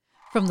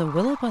From the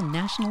Willapa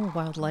National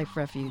Wildlife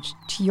Refuge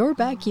to your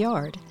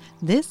backyard,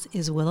 this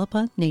is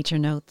Willapa Nature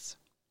Notes.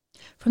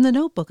 From the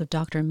notebook of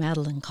Dr.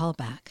 Madeline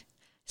Callback,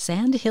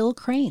 Sandhill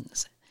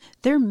Cranes.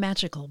 They're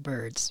magical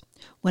birds.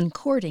 When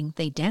courting,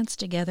 they dance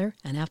together,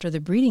 and after the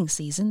breeding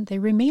season, they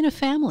remain a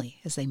family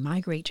as they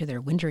migrate to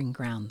their wintering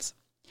grounds.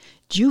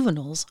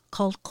 Juveniles,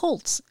 called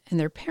colts, and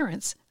their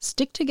parents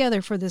stick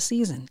together for the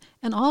season,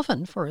 and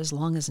often for as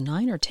long as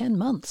 9 or 10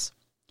 months.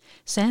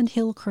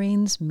 Sandhill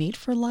cranes mate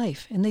for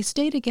life, and they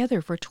stay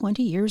together for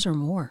 20 years or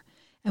more,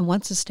 and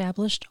once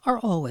established are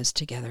always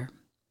together.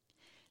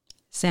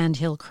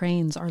 Sandhill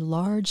cranes are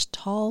large,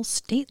 tall,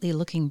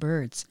 stately-looking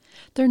birds.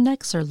 Their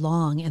necks are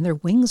long and their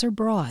wings are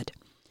broad.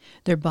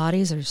 Their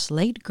bodies are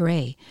slate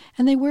gray,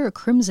 and they wear a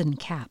crimson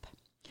cap.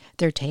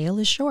 Their tail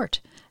is short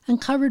and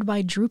covered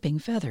by drooping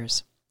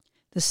feathers.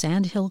 The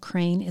sandhill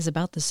crane is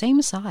about the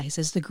same size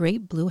as the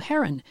great blue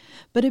heron,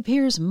 but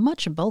appears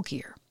much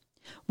bulkier.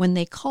 When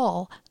they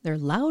call, their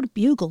loud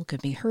bugle can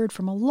be heard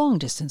from a long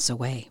distance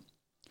away.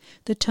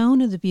 The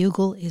tone of the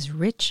bugle is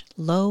rich,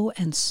 low,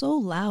 and so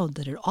loud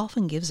that it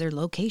often gives their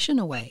location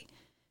away.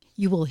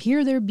 You will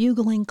hear their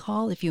bugling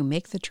call if you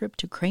make the trip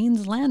to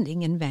Cranes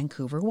Landing in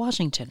Vancouver,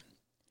 Washington.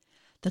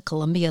 The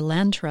Columbia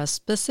Land Trust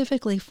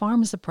specifically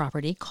farms the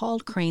property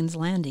called Cranes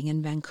Landing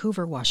in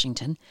Vancouver,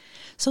 Washington,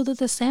 so that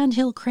the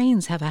sandhill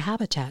cranes have a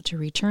habitat to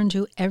return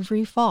to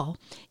every fall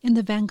in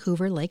the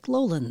Vancouver Lake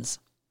Lowlands.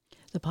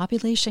 The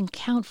population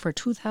count for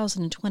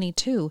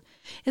 2022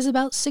 is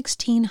about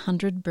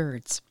 1,600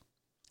 birds.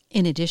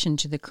 In addition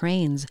to the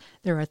cranes,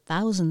 there are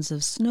thousands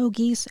of snow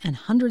geese and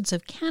hundreds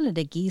of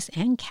Canada geese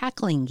and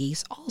cackling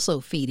geese also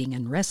feeding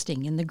and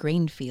resting in the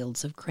grain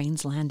fields of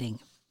Cranes Landing.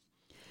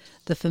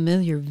 The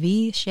familiar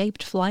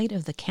V-shaped flight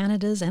of the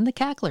Canadas and the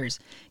cacklers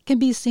can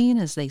be seen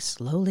as they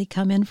slowly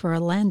come in for a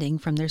landing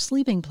from their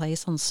sleeping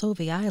place on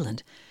Sauvie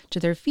Island to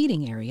their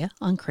feeding area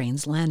on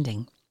Cranes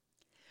Landing.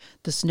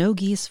 The snow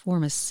geese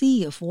form a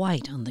sea of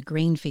white on the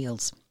grain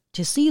fields.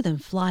 To see them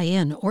fly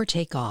in or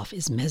take off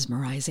is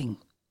mesmerizing.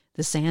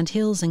 The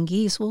sandhills and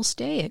geese will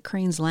stay at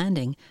Cranes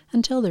Landing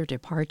until their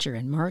departure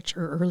in March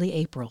or early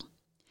April.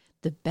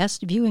 The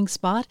best viewing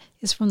spot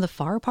is from the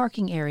far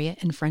parking area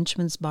in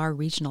Frenchman's Bar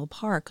Regional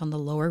Park on the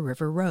Lower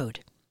River Road.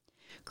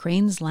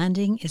 Cranes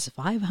Landing is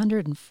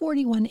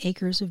 541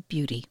 acres of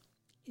beauty.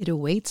 It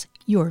awaits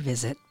your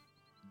visit.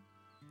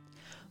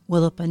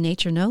 Willapa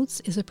Nature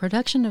Notes is a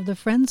production of the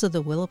Friends of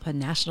the Willapa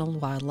National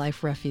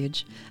Wildlife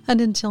Refuge.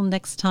 And until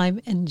next time,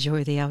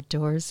 enjoy the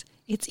outdoors.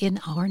 It's in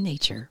our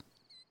nature.